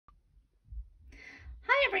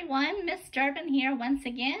Hi everyone, Miss Durbin here once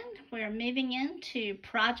again. We're moving into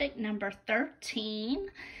project number 13,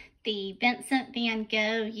 the Vincent van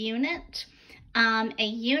Gogh unit. A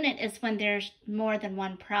unit is when there's more than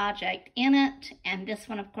one project in it, and this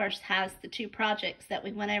one of course has the two projects that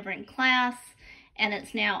we went over in class, and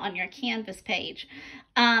it's now on your Canvas page.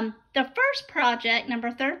 The first project,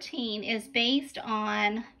 number 13, is based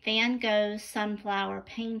on Van Gogh's sunflower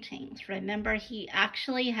paintings. Remember, he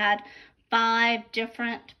actually had 5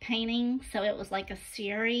 different paintings, so it was like a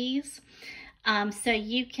series. So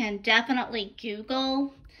you can definitely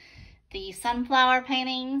Google the sunflower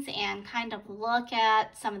paintings and kind of look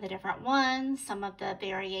at some of the different ones, some of the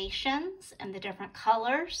variations and the different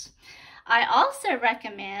colors. I also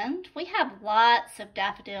recommend, we have lots of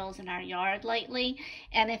daffodils in our yard lately,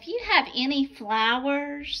 and if you have any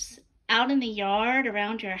flowers out in the yard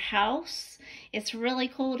around your house, it's really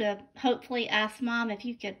cool to hopefully ask Mom if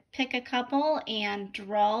you could pick a couple and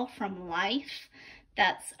draw from life.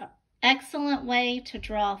 That's an excellent way to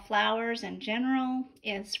draw flowers in general,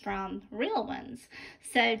 is from real ones.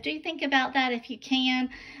 So do think about that if you can.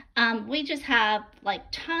 We just have like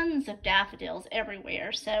tons of daffodils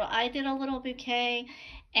everywhere. So I did a little bouquet,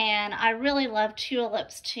 and I really love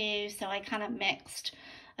tulips too. So I kind of mixed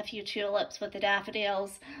a few tulips with the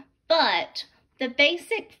daffodils. But the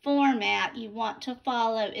basic format you want to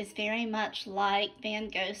follow is very much like Van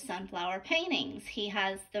Gogh's sunflower paintings. He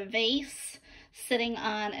has the vase sitting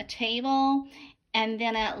on a table, and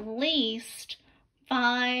then at least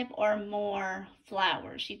 5 or more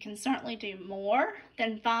flowers. You can certainly do more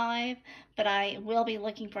than 5, but I will be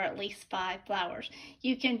looking for at least 5 flowers.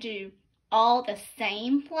 You can do all the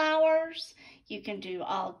same flowers. You can do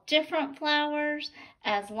all different flowers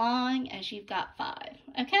as long as you've got 5,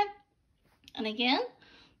 okay? And again,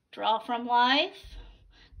 draw from life,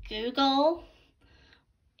 Google,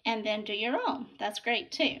 and then do your own. That's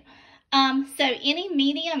great too. So any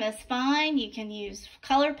medium is fine. You can use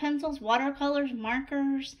colored pencils, watercolors,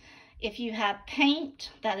 markers. If you have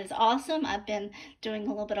paint, that is awesome. I've been doing a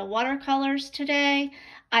little bit of watercolors today.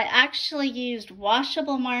 I actually used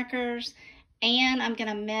washable markers, and I'm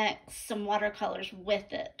gonna mix some watercolors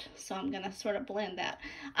with it. So I'm gonna sort of blend that.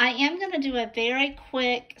 I am gonna do a very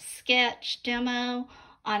quick sketch demo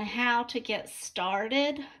on how to get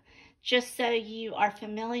started, just so you are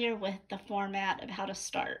familiar with the format of how to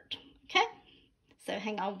start, okay? So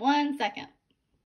hang on one second.